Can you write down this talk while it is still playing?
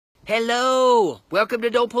Hello! Welcome to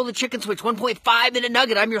Don't Pull the Chicken Switch 1.5 Minute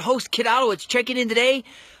Nugget. I'm your host, Kid Ottowitz, checking in today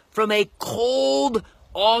from a cold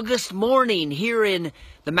August morning here in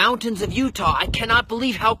the mountains of Utah. I cannot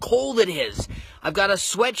believe how cold it is. I've got a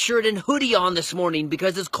sweatshirt and hoodie on this morning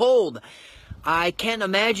because it's cold. I can't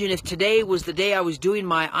imagine if today was the day I was doing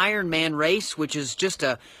my Ironman race, which is just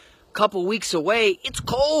a couple weeks away. It's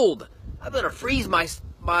cold. I better freeze my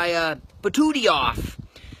patootie off.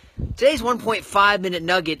 Today's 1.5 minute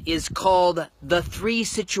nugget is called The Three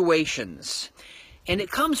Situations. And it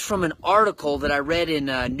comes from an article that I read in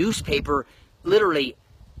a newspaper literally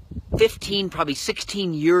 15, probably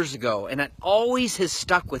 16 years ago. And it always has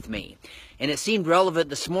stuck with me. And it seemed relevant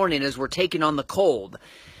this morning as we're taking on the cold.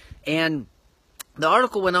 And the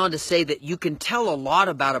article went on to say that you can tell a lot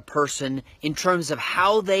about a person in terms of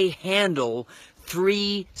how they handle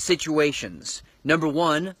three situations. Number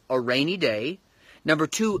one, a rainy day. Number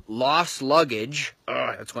two, lost luggage.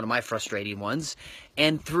 That's one of my frustrating ones.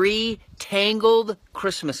 And three, tangled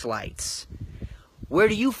Christmas lights. Where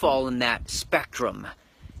do you fall in that spectrum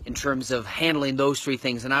in terms of handling those three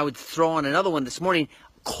things? And I would throw on another one this morning.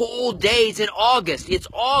 Cold days in August. It's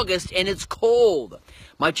August and it's cold.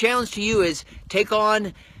 My challenge to you is take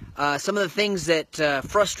on some of the things that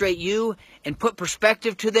frustrate you and put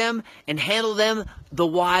perspective to them and handle them the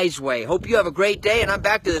wise way. Hope you have a great day, and I'm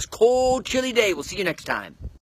back to this cold, chilly day. We'll see you next time.